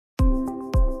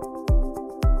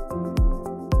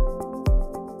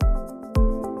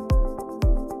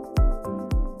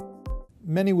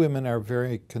Many women are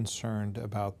very concerned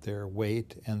about their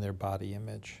weight and their body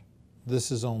image. This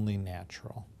is only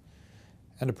natural.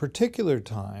 At a particular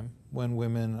time when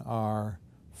women are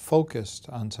focused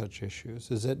on such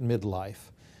issues is at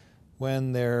midlife,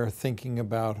 when they're thinking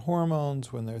about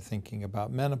hormones, when they're thinking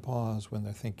about menopause, when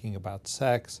they're thinking about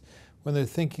sex, when they're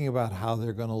thinking about how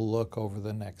they're going to look over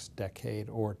the next decade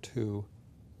or 2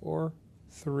 or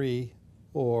 3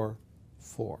 or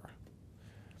 4.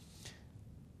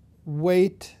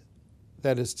 Weight,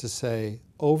 that is to say,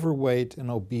 overweight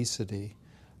and obesity,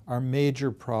 are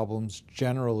major problems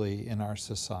generally in our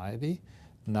society.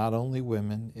 Not only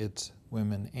women, it's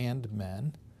women and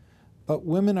men. But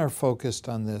women are focused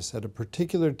on this at a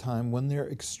particular time when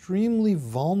they're extremely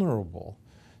vulnerable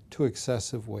to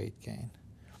excessive weight gain.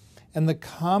 And the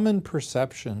common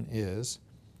perception is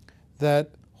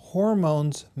that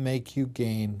hormones make you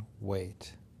gain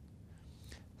weight.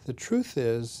 The truth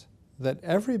is that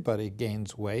everybody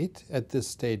gains weight at this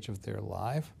stage of their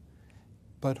life,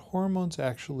 but hormones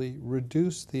actually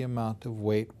reduce the amount of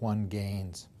weight one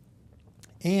gains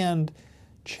and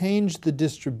change the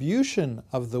distribution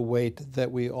of the weight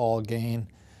that we all gain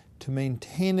to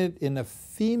maintain it in a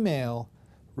female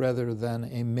rather than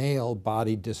a male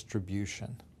body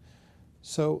distribution.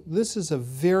 So this is a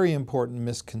very important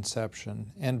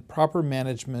misconception, and proper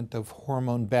management of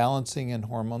hormone balancing and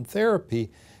hormone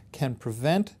therapy can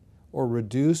prevent or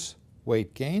reduce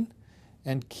weight gain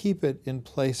and keep it in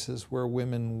places where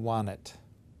women want it.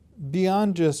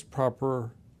 Beyond just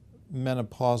proper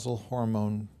menopausal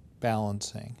hormone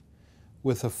balancing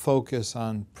with a focus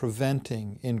on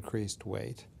preventing increased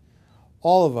weight,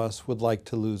 all of us would like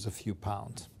to lose a few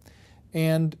pounds.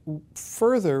 And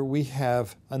further, we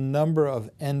have a number of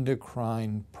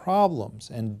endocrine problems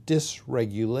and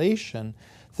dysregulation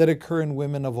that occur in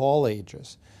women of all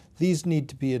ages. These need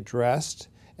to be addressed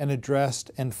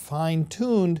and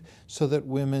fine-tuned so that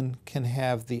women can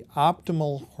have the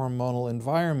optimal hormonal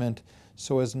environment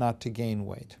so as not to gain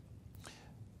weight.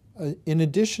 In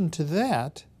addition to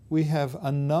that, we have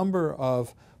a number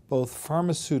of both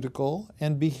pharmaceutical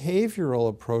and behavioral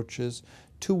approaches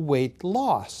to weight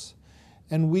loss,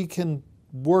 and we can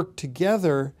work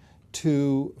together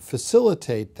to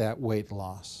facilitate that weight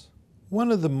loss.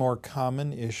 One of the more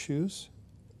common issues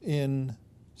in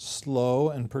slow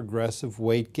and progressive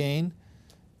weight gain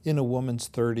in a woman's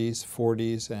 30s,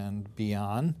 40s, and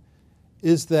beyond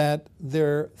is that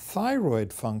their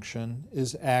thyroid function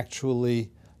is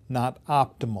actually not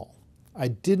optimal. I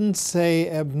didn't say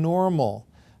abnormal,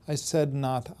 I said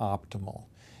not optimal.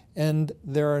 And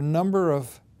there are a number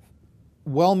of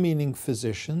well-meaning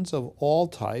physicians of all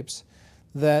types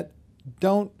that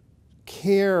don't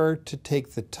care to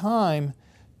take the time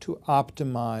to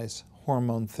optimize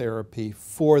hormone therapy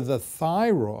for the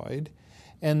thyroid,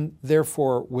 and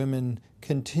therefore women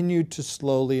continue to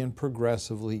slowly and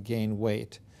progressively gain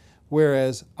weight.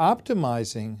 Whereas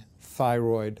optimizing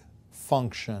thyroid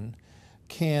function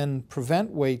can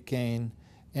prevent weight gain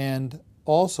and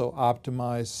also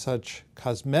optimize such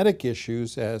cosmetic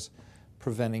issues as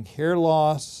preventing hair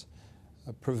loss,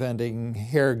 preventing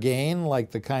hair gain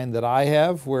like the kind that I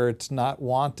have where it's not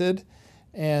wanted,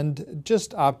 and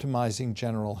just optimizing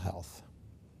general health.